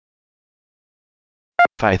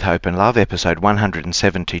Faith, Hope and Love, episode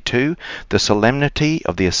 172, The Solemnity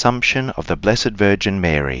of the Assumption of the Blessed Virgin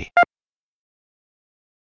Mary.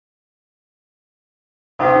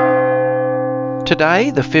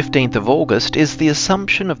 Today, the 15th of August, is the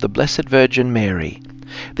Assumption of the Blessed Virgin Mary.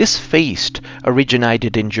 This feast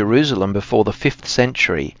originated in Jerusalem before the 5th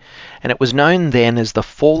century, and it was known then as the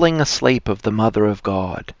falling asleep of the Mother of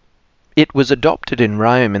God. It was adopted in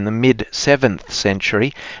Rome in the mid-7th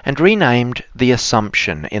century and renamed the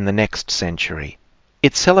Assumption in the next century.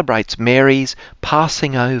 It celebrates Mary's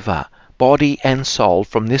passing over, body and soul,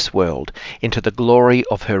 from this world into the glory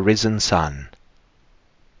of her risen Son.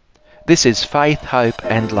 This is Faith, Hope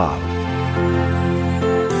and Love.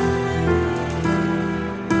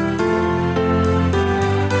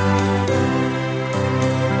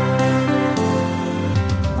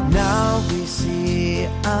 Now we see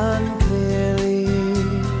unclearly,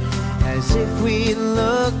 as if we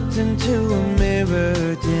looked into a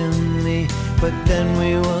mirror dimly, but then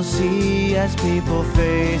we will see as people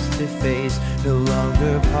face to face, no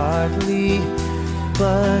longer partly,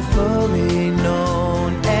 but fully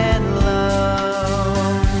known and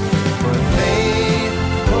loved. For faith,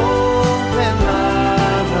 hope, and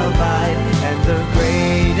love abide, and the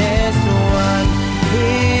greatest one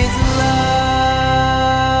is love.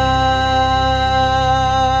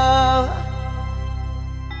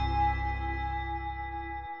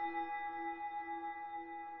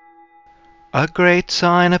 A great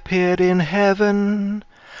sign appeared in heaven,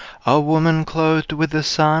 a woman clothed with the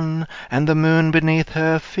sun, and the moon beneath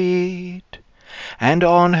her feet, and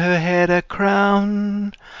on her head a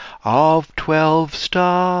crown of 12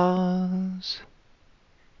 stars.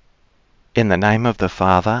 In the name of the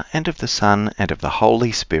Father, and of the Son, and of the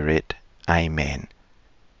Holy Spirit. Amen.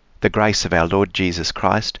 The grace of our Lord Jesus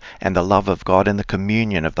Christ, and the love of God, and the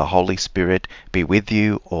communion of the Holy Spirit be with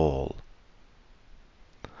you all.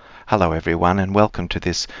 Hello everyone, and welcome to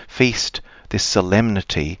this feast, this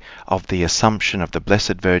solemnity of the Assumption of the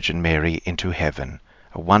Blessed Virgin Mary into heaven,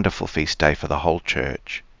 a wonderful feast day for the whole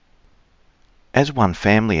Church. As one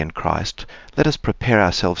family in Christ, let us prepare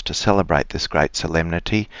ourselves to celebrate this great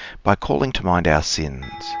solemnity by calling to mind our sins.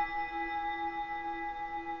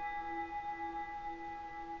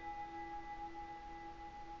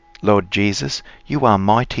 Lord Jesus, you are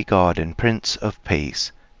mighty God and Prince of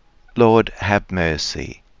Peace. Lord, have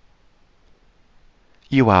mercy.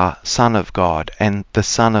 You are Son of God and the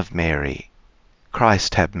Son of Mary.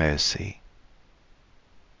 Christ, have mercy.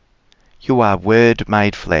 You are Word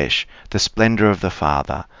made flesh, the splendour of the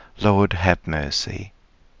Father. Lord, have mercy.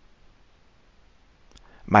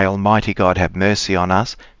 May Almighty God have mercy on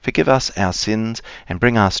us, forgive us our sins, and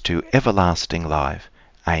bring us to everlasting life.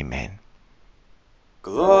 Amen.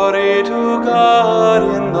 Glory to God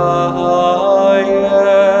in the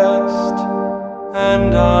highest,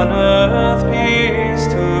 and on earth peace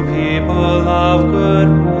to people of good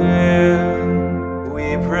will.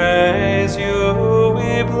 We praise you,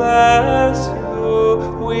 we bless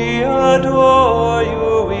you, we adore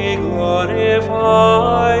you, we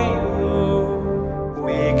glorify you.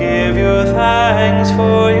 We give you thanks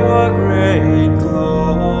for your great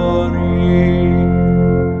glory.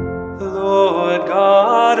 Lord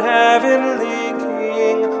God, heavenly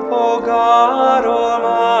King, O God,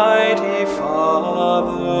 Almighty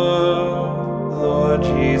Father, Lord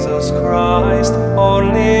Jesus Christ,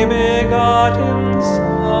 only begotten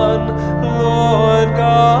Son, Lord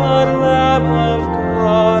God, Lamb of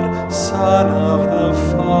God, Son of the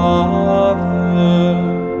Father,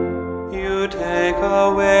 you take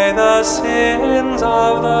away the sins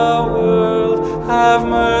of the world, have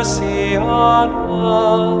mercy on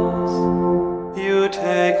us. You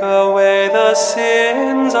take away the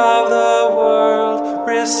sins of the world,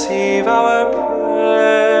 receive our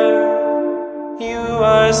prayer. You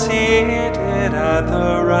are seated at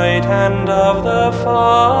the right hand of the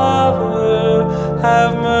Father,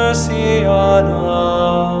 have mercy on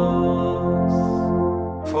us.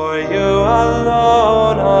 For you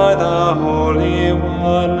alone are the Holy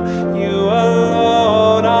One, you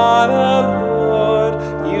alone are the Lord,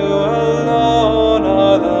 you alone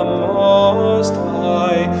are the Most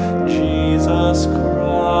High, Jesus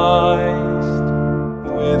Christ,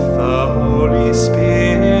 with the Holy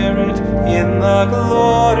Spirit, in the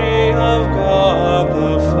glory of God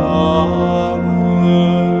the Father.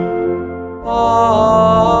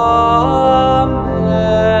 Amen.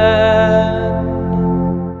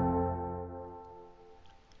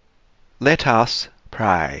 Let us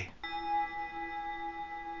pray.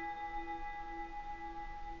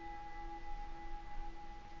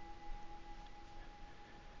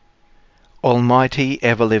 Almighty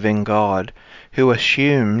ever-living God, who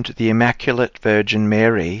assumed the Immaculate Virgin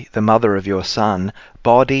Mary, the mother of your Son,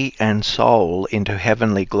 body and soul into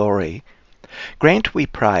heavenly glory, grant, we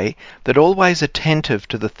pray, that always attentive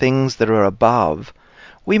to the things that are above,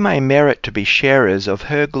 we may merit to be sharers of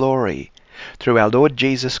her glory, through our Lord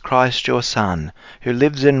Jesus Christ, your Son, who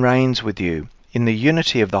lives and reigns with you, in the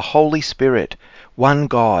unity of the Holy Spirit, one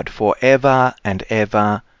God, for ever and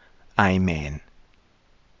ever. Amen.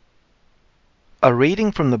 A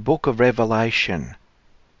reading from the book of Revelation,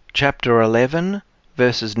 chapter 11,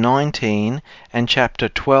 verses 19, and chapter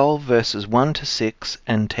 12, verses 1 to 6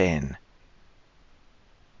 and 10.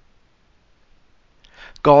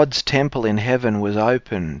 God's temple in heaven was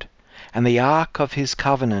opened, and the ark of his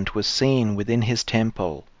covenant was seen within his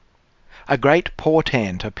temple. A great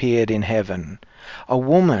portent appeared in heaven, a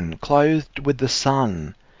woman clothed with the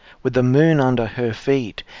sun, with the moon under her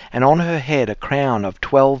feet, and on her head a crown of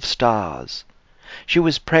 12 stars. She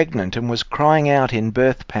was pregnant and was crying out in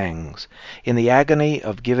birth pangs, in the agony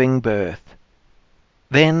of giving birth.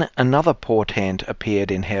 Then another portent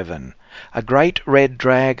appeared in heaven, a great red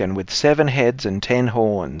dragon with 7 heads and 10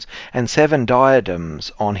 horns, and 7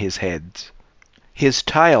 diadems on his heads. His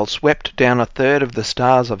tail swept down 1/3 of the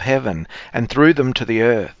stars of heaven and threw them to the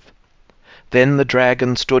earth. Then the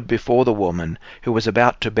dragon stood before the woman, who was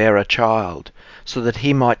about to bear a child, so that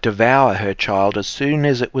he might devour her child as soon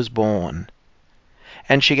as it was born.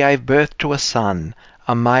 And she gave birth to a son,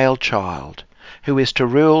 a male child, who is to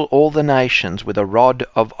rule all the nations with a rod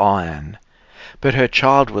of iron. But her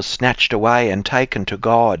child was snatched away and taken to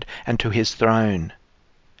God and to his throne.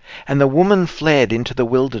 And the woman fled into the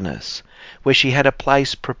wilderness, where she had a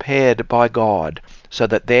place prepared by God, so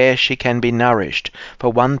that there she can be nourished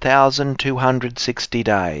for 1,260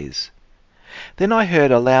 days. Then I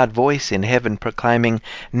heard a loud voice in heaven proclaiming,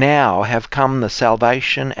 "Now have come the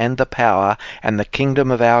salvation and the power and the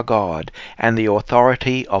kingdom of our God, and the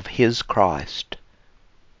authority of his Christ."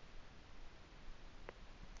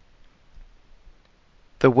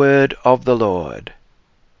 The word of the Lord.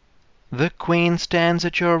 The Queen stands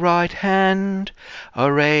at your right hand,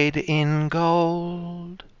 arrayed in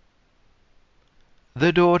gold.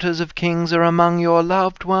 The daughters of kings are among your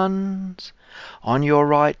loved ones. On your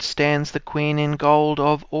right stands the Queen in gold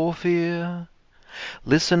of Ophir.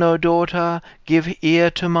 Listen, O daughter, give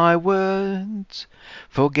ear to my words.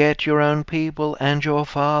 Forget your own people and your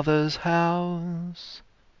father's house.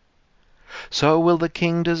 So will the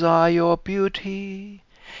king desire your beauty.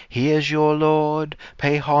 He is your Lord,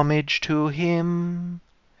 pay homage to him.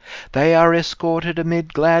 They are escorted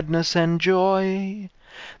amid gladness and joy.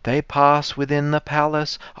 They pass within the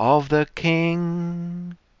palace of the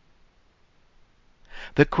king.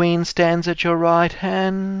 The Queen stands at your right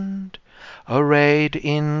hand, arrayed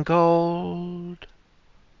in gold.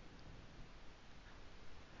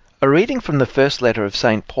 A reading from the first letter of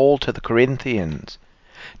St. Paul to the Corinthians,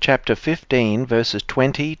 chapter 15, verses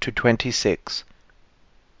 20 to 26.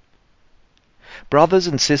 Brothers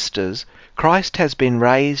and sisters, Christ has been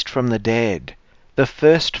raised from the dead, the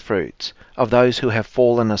firstfruits of those who have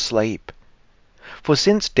fallen asleep. For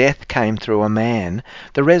since death came through a man,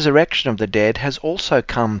 the resurrection of the dead has also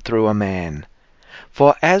come through a man.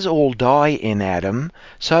 For as all die in Adam,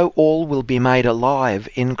 so all will be made alive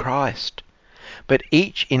in Christ, but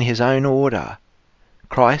each in his own order.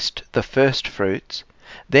 Christ the firstfruits,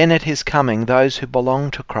 then at his coming those who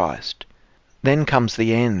belong to Christ. Then comes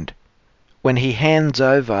the end, when he hands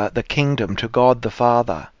over the kingdom to God the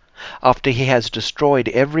Father, after he has destroyed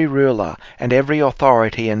every ruler and every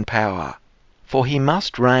authority and power. For he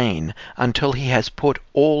must reign until he has put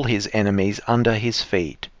all his enemies under his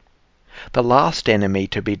feet. The last enemy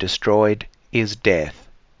to be destroyed is death.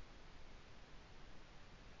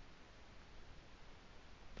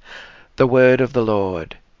 The word of the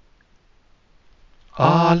Lord.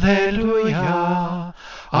 Alleluia,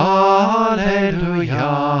 Alleluia,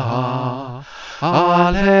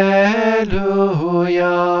 Alleluia.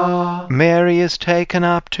 Mary is taken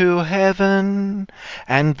up to heaven,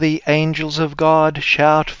 and the angels of God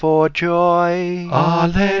shout for joy.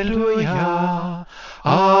 Alleluia,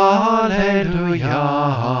 Alleluia,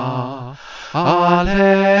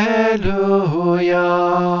 Alleluia.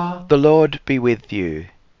 The Lord be with you.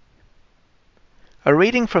 A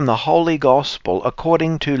reading from the Holy Gospel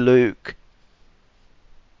according to Luke.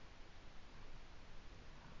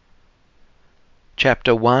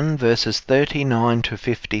 Chapter 1, verses 39 to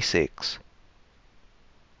 56.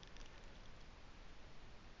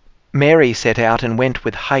 Mary set out and went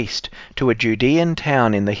with haste to a Judean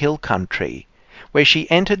town in the hill country, where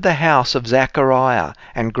she entered the house of Zachariah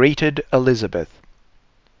and greeted Elizabeth.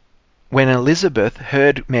 When Elizabeth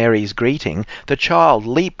heard Mary's greeting, the child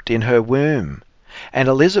leaped in her womb. And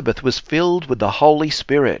Elizabeth was filled with the Holy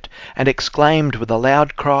Spirit, and exclaimed with a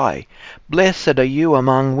loud cry, "Blessed are you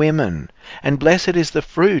among women, and blessed is the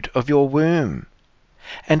fruit of your womb.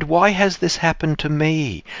 And why has this happened to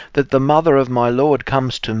me, that the mother of my Lord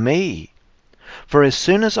comes to me? For as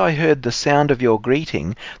soon as I heard the sound of your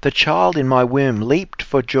greeting, the child in my womb leaped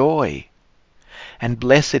for joy. And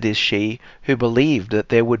blessed is she who believed that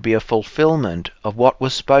there would be a fulfillment of what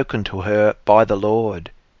was spoken to her by the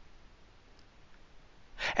Lord."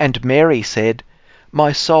 And Mary said,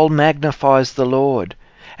 "My soul magnifies the Lord,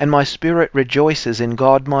 and my spirit rejoices in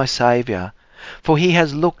God my Saviour, for he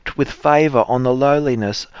has looked with favour on the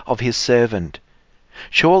lowliness of his servant.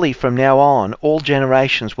 Surely from now on all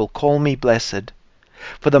generations will call me blessed.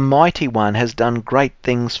 For the Mighty One has done great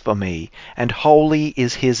things for me, and holy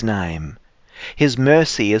is his name. His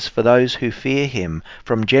mercy is for those who fear him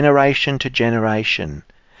from generation to generation.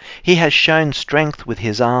 He has shown strength with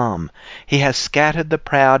his arm. He has scattered the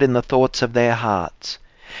proud in the thoughts of their hearts.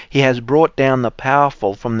 He has brought down the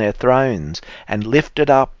powerful from their thrones and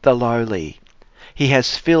lifted up the lowly. He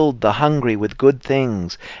has filled the hungry with good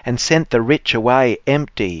things and sent the rich away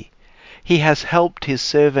empty. He has helped his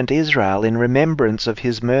servant Israel in remembrance of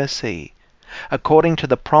his mercy, according to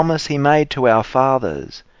the promise he made to our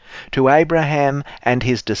fathers, to Abraham and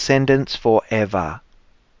his descendants forever."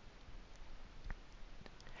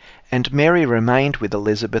 And Mary remained with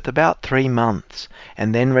Elizabeth about 3 months,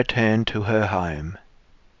 and then returned to her home.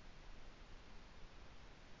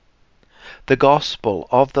 The Gospel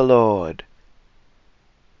of the Lord.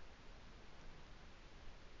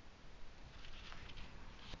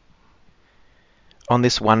 On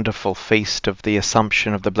this wonderful feast of the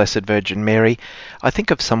Assumption of the Blessed Virgin Mary, I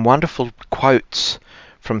think of some wonderful quotes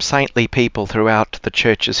from saintly people throughout the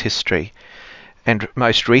Church's history. And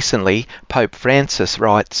most recently, Pope Francis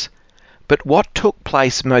writes, "But what took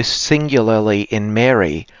place most singularly in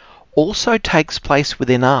Mary also takes place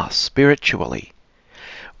within us spiritually.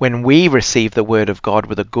 When we receive the Word of God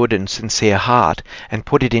with a good and sincere heart and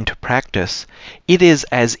put it into practice, it is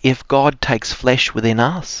as if God takes flesh within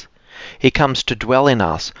us. He comes to dwell in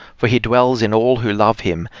us, for he dwells in all who love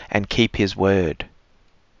him and keep his word."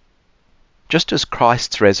 Just as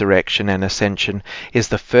Christ's resurrection and ascension is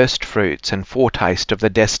the first fruits and foretaste of the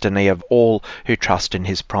destiny of all who trust in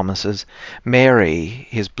his promises, Mary,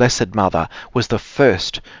 his blessed mother, was the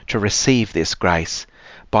first to receive this grace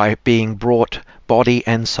by being brought body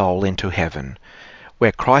and soul into heaven.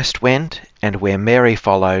 Where Christ went and where Mary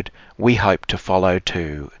followed, we hope to follow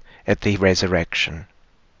too at the resurrection.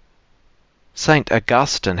 St.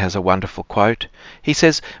 Augustine has a wonderful quote. He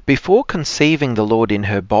says, "Before conceiving the Lord in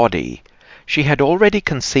her body, she had already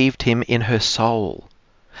conceived him in her soul.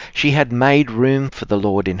 She had made room for the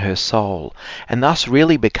Lord in her soul, and thus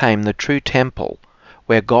really became the true temple,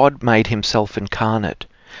 where God made himself incarnate,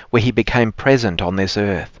 where he became present on this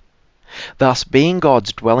earth. Thus, being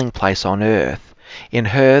God's dwelling place on earth, in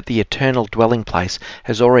her the eternal dwelling place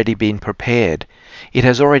has already been prepared. It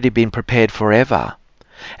has already been prepared forever.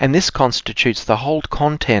 And this constitutes the whole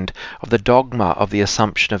content of the dogma of the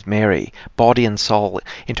Assumption of Mary, body and soul,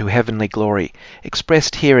 into heavenly glory,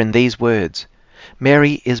 expressed here in these words: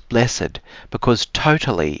 Mary is blessed, because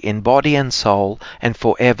totally, in body and soul, and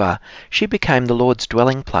forever, she became the Lord's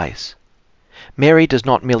dwelling place. Mary does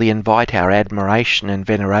not merely invite our admiration and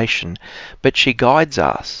veneration, but she guides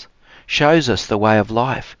us, shows us the way of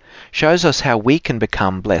life, shows us how we can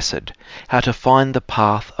become blessed, how to find the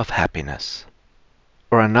path of happiness.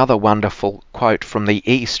 Or another wonderful quote from the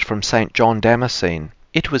East from St. John Damascene: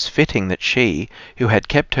 "It was fitting that she, who had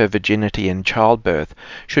kept her virginity in childbirth,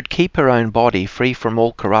 should keep her own body free from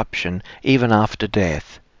all corruption, even after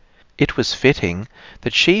death. It was fitting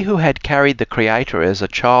that she who had carried the Creator as a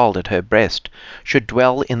child at her breast should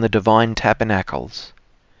dwell in the divine tabernacles.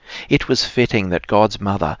 It was fitting that God's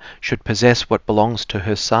mother should possess what belongs to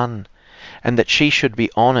her Son, and that she should be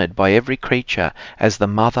honoured by every creature as the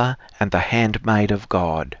mother and the handmaid of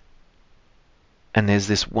God." And there's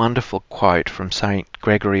this wonderful quote from St.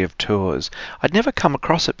 Gregory of Tours. I'd never come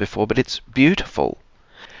across it before, but it's beautiful.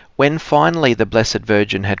 "When finally the Blessed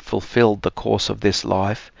Virgin had fulfilled the course of this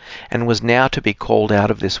life, and was now to be called out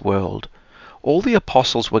of this world, all the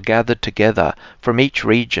apostles were gathered together from each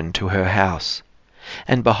region to her house.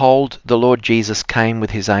 And behold, the Lord Jesus came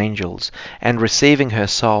with his angels, and receiving her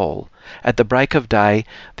soul, at the break of day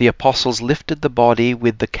the apostles lifted the body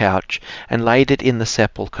with the couch, and laid it in the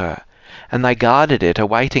sepulchre, and they guarded it,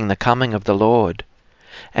 awaiting the coming of the Lord.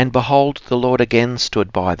 And behold, the Lord again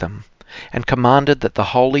stood by them, and commanded that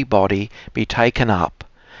the holy body be taken up,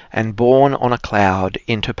 and borne on a cloud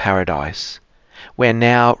into paradise. We're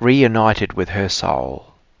now reunited with her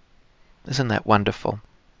soul. Isn't that wonderful?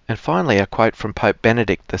 And finally, a quote from Pope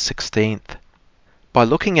Benedict XVI. By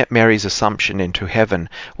looking at Mary's assumption into heaven,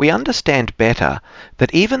 we understand better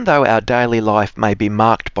that even though our daily life may be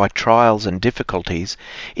marked by trials and difficulties,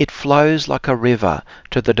 it flows like a river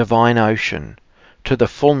to the divine ocean, to the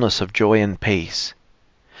fullness of joy and peace.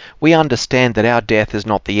 We understand that our death is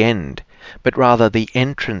not the end, but rather the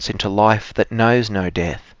entrance into life that knows no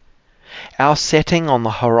death. Our setting on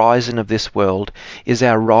the horizon of this world is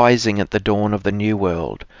our rising at the dawn of the new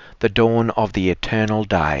world, the dawn of the eternal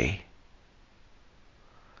day.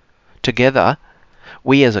 Together,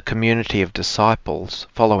 we as a community of disciples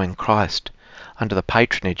following Christ, under the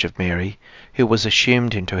patronage of Mary, who was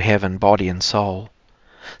assumed into heaven body and soul,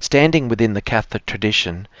 standing within the Catholic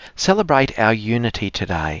tradition, celebrate our unity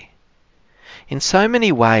today. In so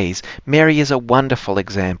many ways, Mary is a wonderful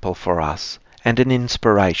example for us and an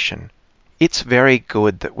inspiration. It's very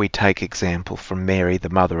good that we take example from Mary, the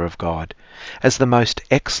Mother of God, as the most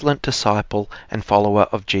excellent disciple and follower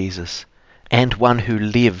of Jesus, and one who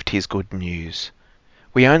lived his good news.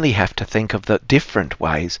 We only have to think of the different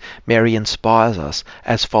ways Mary inspires us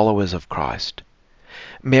as followers of Christ.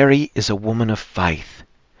 Mary is a woman of faith.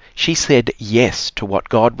 She said yes to what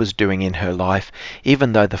God was doing in her life,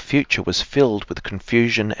 even though the future was filled with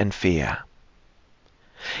confusion and fear.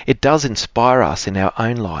 It does inspire us in our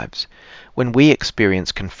own lives. When we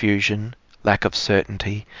experience confusion, lack of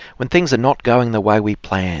certainty, when things are not going the way we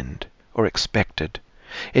planned or expected,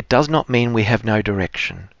 it does not mean we have no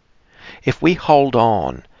direction. If we hold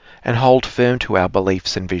on and hold firm to our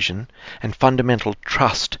beliefs and vision and fundamental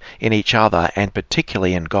trust in each other and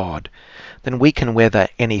particularly in God, then we can weather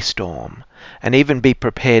any storm and even be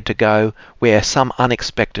prepared to go where some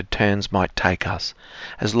unexpected turns might take us,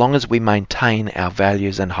 as long as we maintain our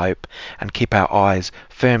values and hope and keep our eyes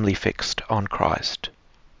firmly fixed on Christ.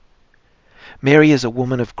 Mary is a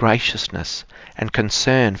woman of graciousness and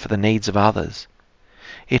concern for the needs of others.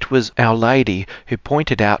 It was Our Lady who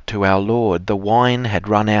pointed out to our Lord the wine had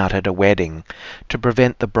run out at a wedding to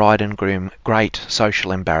prevent the bride and groom great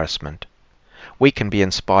social embarrassment. We can be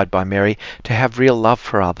inspired by Mary to have real love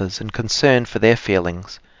for others and concern for their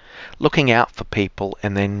feelings, looking out for people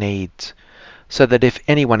and their needs, so that if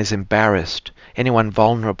anyone is embarrassed, anyone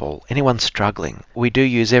vulnerable, anyone struggling, we do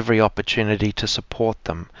use every opportunity to support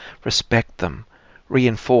them, respect them,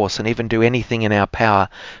 reinforce and even do anything in our power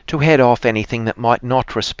to head off anything that might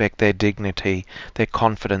not respect their dignity, their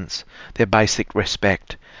confidence, their basic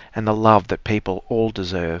respect, and the love that people all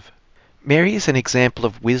deserve. Mary is an example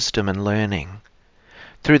of wisdom and learning.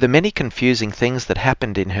 Through the many confusing things that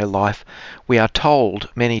happened in her life, we are told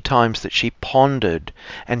many times that she pondered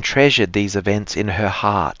and treasured these events in her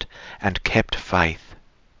heart and kept faith.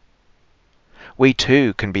 We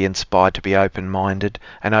too can be inspired to be open-minded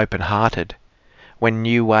and open-hearted. When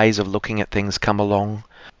new ways of looking at things come along,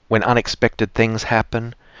 when unexpected things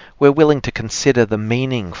happen, we're willing to consider the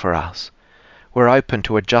meaning for us. We're open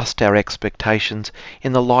to adjust our expectations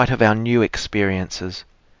in the light of our new experiences.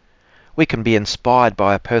 We can be inspired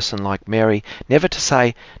by a person like Mary, never to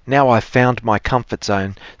say, "Now I've found my comfort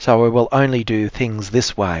zone, so I will only do things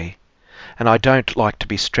this way. And I don't like to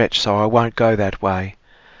be stretched, so I won't go that way.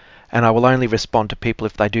 And I will only respond to people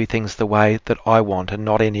if they do things the way that I want and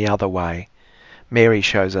not any other way." Mary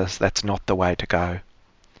shows us that's not the way to go.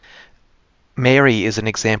 Mary is an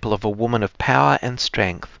example of a woman of power and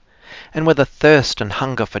strength, and with a thirst and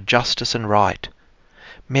hunger for justice and right.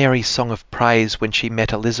 Mary's song of praise when she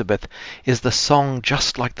met Elizabeth is the song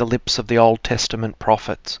just like the lips of the Old Testament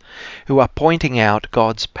prophets, who are pointing out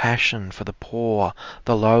God's passion for the poor,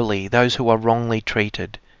 the lowly, those who are wrongly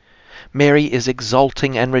treated. Mary is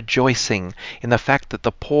exulting and rejoicing in the fact that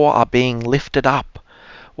the poor are being lifted up,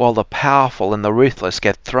 while the powerful and the ruthless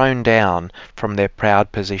get thrown down from their proud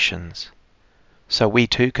positions. So we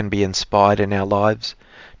too can be inspired in our lives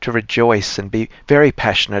to rejoice and be very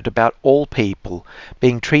passionate about all people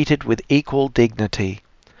being treated with equal dignity.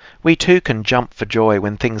 We too can jump for joy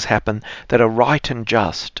when things happen that are right and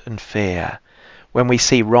just and fair, when we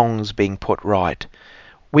see wrongs being put right.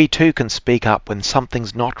 We too can speak up when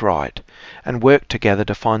something's not right and work together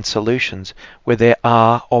to find solutions where there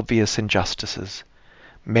are obvious injustices.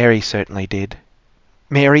 Mary certainly did.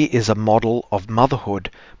 Mary is a model of motherhood,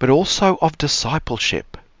 but also of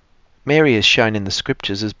discipleship. Mary is shown in the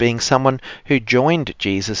scriptures as being someone who joined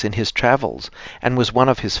Jesus in his travels and was one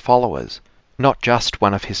of his followers, not just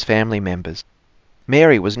one of his family members.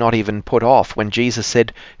 Mary was not even put off when Jesus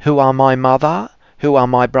said, "Who are my mother? Who are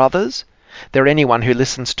my brothers? They're anyone who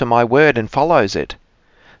listens to my word and follows it."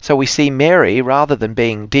 So we see Mary, rather than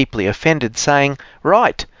being deeply offended, saying,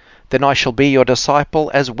 "Right, then I shall be your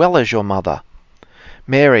disciple as well as your mother."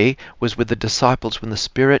 Mary was with the disciples when the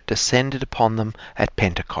Spirit descended upon them at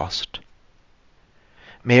Pentecost.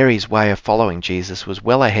 Mary's way of following Jesus was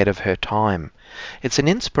well ahead of her time. It's an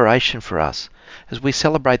inspiration for us as we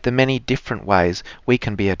celebrate the many different ways we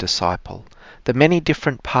can be a disciple, the many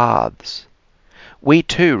different paths. We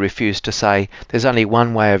too refuse to say there's only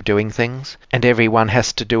one way of doing things and everyone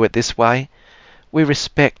has to do it this way. We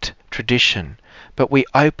respect tradition, but we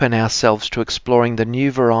open ourselves to exploring the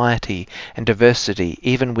new variety and diversity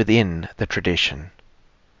even within the tradition.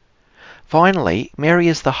 Finally, Mary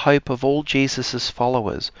is the hope of all Jesus'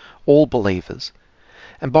 followers, all believers.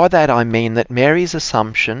 And by that I mean that Mary's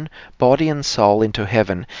assumption, body and soul, into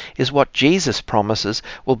heaven is what Jesus promises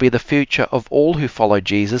will be the future of all who follow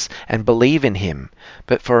Jesus and believe in him.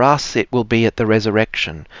 But for us it will be at the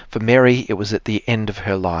resurrection. For Mary it was at the end of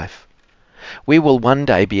her life. We will one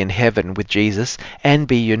day be in heaven with Jesus and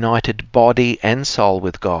be united body and soul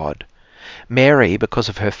with God. Mary, because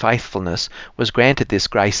of her faithfulness, was granted this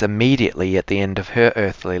grace immediately at the end of her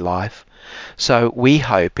earthly life. So we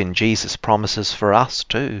hope in Jesus' promises for us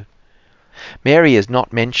too. Mary is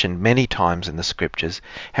not mentioned many times in the Scriptures.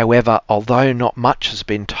 However, although not much has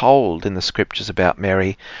been told in the Scriptures about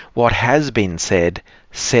Mary, what has been said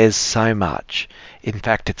says so much. In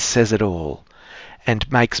fact, it says it all,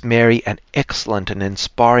 and makes Mary an excellent and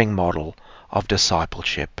inspiring model of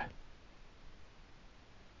discipleship.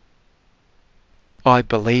 I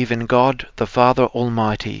believe in God, the Father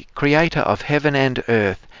Almighty, creator of heaven and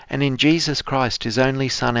earth, and in Jesus Christ, his only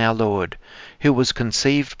Son, our Lord, who was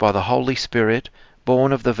conceived by the Holy Spirit,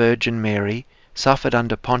 born of the Virgin Mary, suffered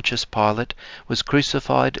under Pontius Pilate, was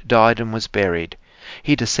crucified, died, and was buried.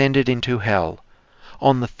 He descended into hell.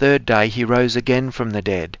 On the third day he rose again from the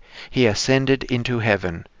dead. He ascended into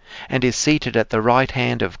heaven, and is seated at the right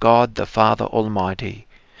hand of God the Father Almighty.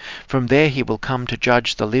 From there he will come to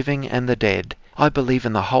judge the living and the dead. I believe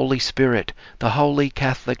in the Holy Spirit, the Holy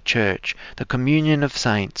Catholic Church, the communion of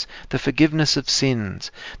saints, the forgiveness of sins,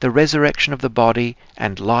 the resurrection of the body,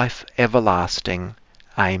 and life everlasting.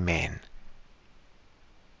 Amen.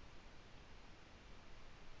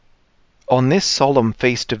 On this solemn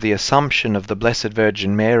feast of the Assumption of the Blessed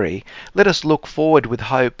Virgin Mary, let us look forward with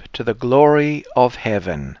hope to the glory of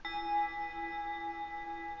heaven.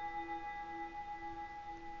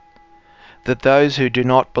 That those who do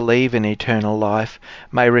not believe in eternal life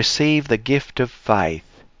may receive the gift of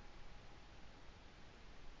faith.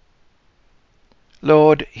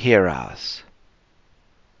 Lord, hear us.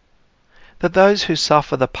 That those who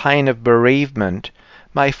suffer the pain of bereavement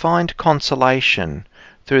may find consolation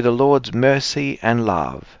through the Lord's mercy and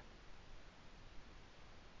love.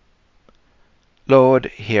 Lord,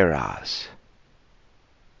 hear us.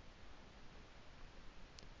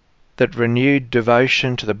 That renewed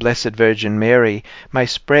devotion to the Blessed Virgin Mary may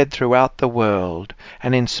spread throughout the world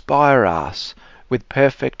and inspire us with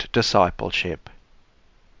perfect discipleship.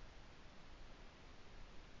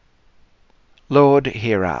 Lord,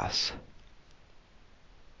 hear us.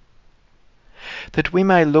 That we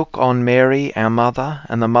may look on Mary, our Mother,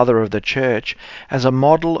 and the Mother of the Church, as a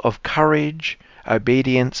model of courage,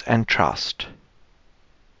 obedience, and trust.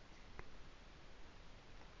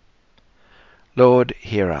 Lord,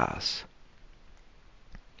 hear us.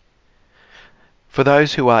 For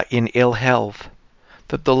those who are in ill health,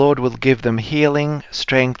 that the Lord will give them healing,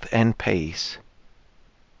 strength, and peace.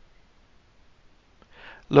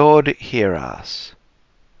 Lord, hear us.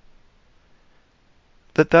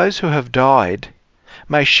 That those who have died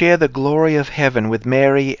may share the glory of heaven with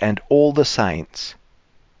Mary and all the saints.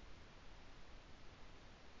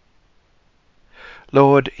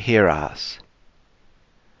 Lord, hear us.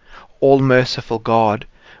 All-merciful God,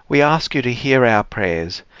 we ask you to hear our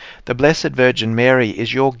prayers. The Blessed Virgin Mary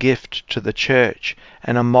is your gift to the Church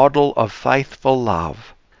and a model of faithful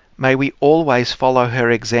love. May we always follow her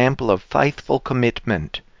example of faithful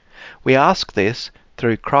commitment. We ask this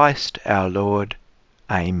through Christ our Lord.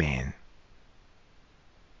 Amen.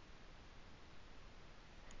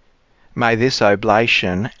 May this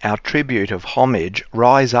oblation, our tribute of homage,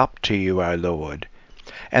 rise up to you, O Lord.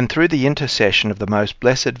 And through the intercession of the most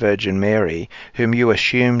blessed Virgin Mary, whom you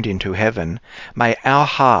assumed into heaven, may our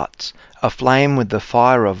hearts, aflame with the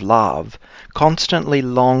fire of love, constantly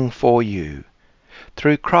long for you.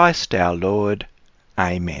 Through Christ our Lord.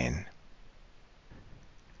 Amen.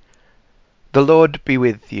 The Lord be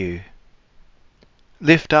with you.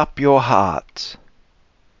 Lift up your hearts.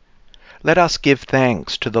 Let us give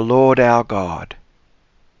thanks to the Lord our God.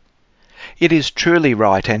 It is truly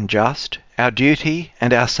right and just, our duty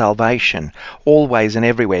and our salvation, always and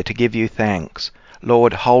everywhere to give you thanks,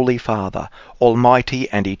 Lord, Holy Father, Almighty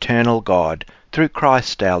and Eternal God, through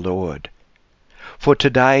Christ our Lord. For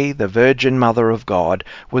today the Virgin Mother of God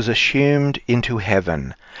was assumed into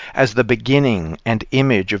heaven, as the beginning and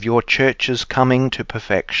image of your Church's coming to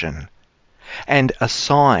perfection, and a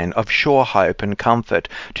sign of sure hope and comfort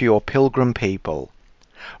to your pilgrim people.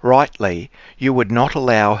 Rightly, you would not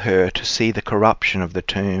allow her to see the corruption of the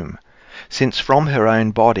tomb, since from her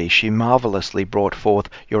own body she marvellously brought forth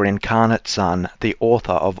your incarnate Son, the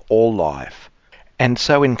author of all life. And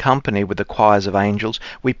so in company with the choirs of angels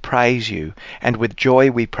we praise you, and with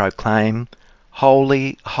joy we proclaim,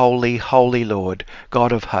 Holy, holy, holy Lord,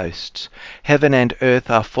 God of hosts, heaven and earth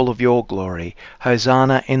are full of your glory.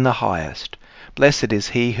 Hosanna in the highest. Blessed is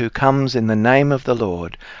he who comes in the name of the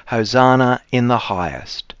Lord. Hosanna in the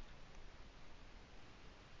highest.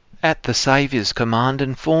 At the Saviour's command,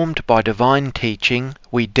 informed by divine teaching,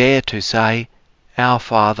 we dare to say, Our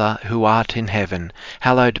Father, who art in heaven,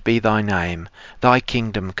 hallowed be thy name. Thy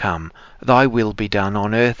kingdom come, thy will be done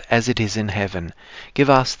on earth as it is in heaven. Give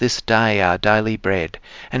us this day our daily bread,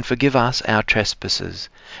 and forgive us our trespasses,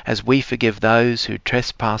 as we forgive those who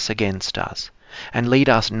trespass against us. And lead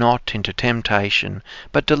us not into temptation,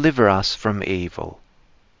 but deliver us from evil.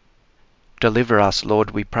 Deliver us,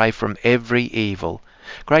 Lord, we pray, from every evil.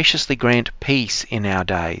 Graciously grant peace in our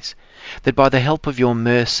days, that by the help of your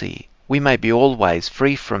mercy we may be always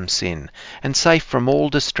free from sin and safe from all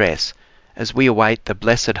distress, as we await the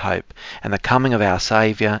blessed hope and the coming of our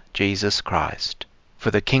Saviour, Jesus Christ. For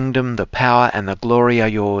the kingdom, the power, and the glory are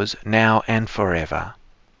yours, now and forever.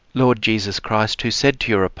 Lord Jesus Christ, who said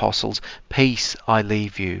to your apostles, Peace I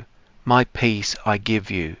leave you, my peace I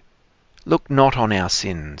give you. Look not on our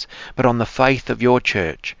sins, but on the faith of your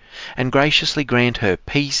Church, and graciously grant her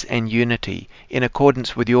peace and unity in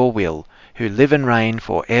accordance with your will, who live and reign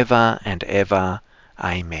for ever and ever.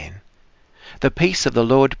 Amen. The peace of the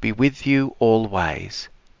Lord be with you always.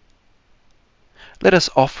 Let us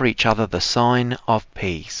offer each other the sign of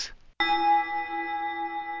peace.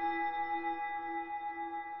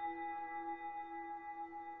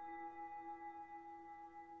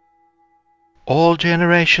 All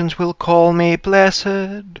generations will call me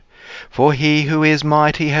blessed, for he who is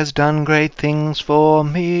mighty has done great things for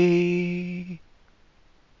me.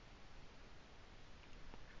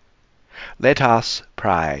 Let us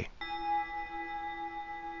pray.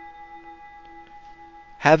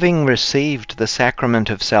 Having received the sacrament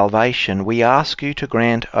of salvation, we ask you to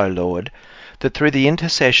grant, O Lord, that through the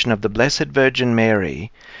intercession of the Blessed Virgin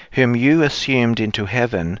Mary, whom you assumed into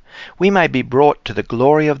heaven, we may be brought to the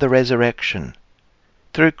glory of the resurrection.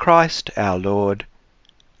 Through Christ our Lord.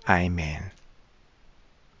 Amen.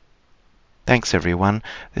 Thanks everyone.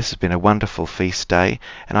 This has been a wonderful feast day,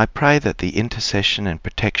 and I pray that the intercession and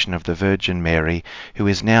protection of the Virgin Mary, who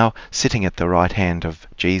is now sitting at the right hand of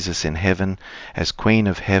Jesus in heaven, as Queen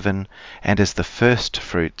of Heaven, and as the first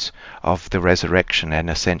fruits of the resurrection and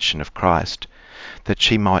ascension of Christ, that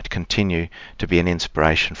she might continue to be an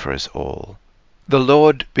inspiration for us all. The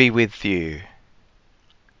Lord be with you.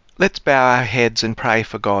 Let's bow our heads and pray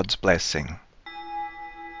for God's blessing.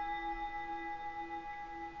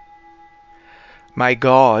 May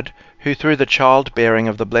God, who through the childbearing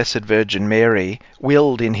of the Blessed Virgin Mary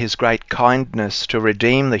willed in his great kindness to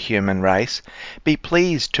redeem the human race, be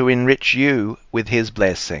pleased to enrich you with his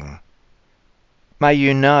blessing. May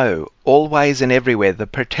you know, always and everywhere, the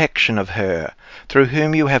protection of her, through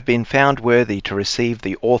whom you have been found worthy to receive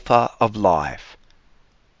the author of life.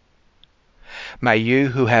 May you,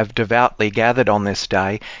 who have devoutly gathered on this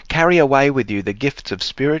day, carry away with you the gifts of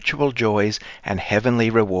spiritual joys and heavenly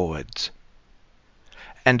rewards.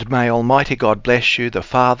 And may Almighty God bless you, the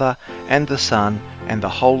Father, and the Son, and the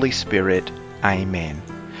Holy Spirit. Amen.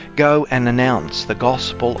 Go and announce the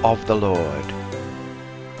gospel of the Lord.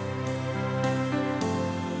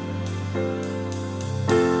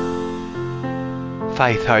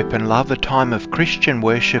 Faith, Hope and Love, a time of Christian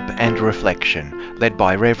worship and reflection, led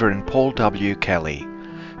by Reverend Paul W. Kelly.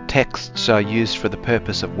 Texts are used for the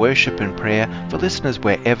purpose of worship and prayer for listeners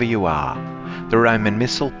wherever you are. The Roman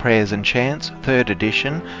Missal, Prayers and Chants, 3rd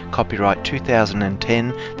edition, copyright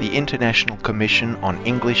 2010, the International Commission on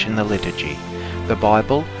English in the Liturgy. The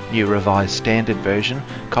Bible, New Revised Standard Version,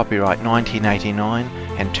 copyright 1989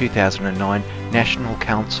 and 2009, National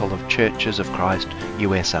Council of Churches of Christ,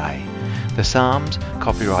 USA. The Psalms,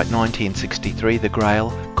 copyright 1963, The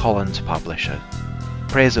Grail, Collins Publisher.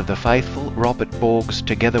 Prayers of the Faithful, Robert Borg's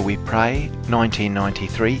Together We Pray,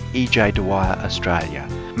 1993, E.J. Dwyer, Australia.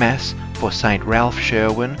 Mass for St. Ralph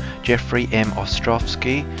Sherwin, Jeffrey M.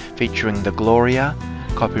 Ostrowski, featuring the Gloria,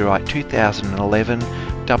 copyright 2011,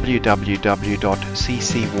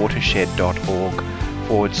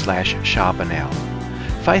 www.ccwatershed.org/Charbonnel.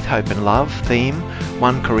 Faith, Hope and Love theme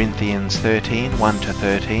 1 Corinthians 13,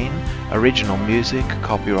 1-13, original music,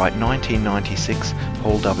 copyright 1996,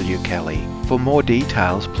 Paul W. Kelly. For more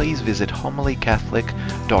details, please visit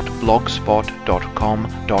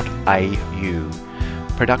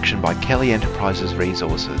homilycatholic.blogspot.com.au. Production by Kelly Enterprises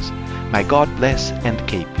Resources. May God bless and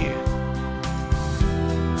keep you.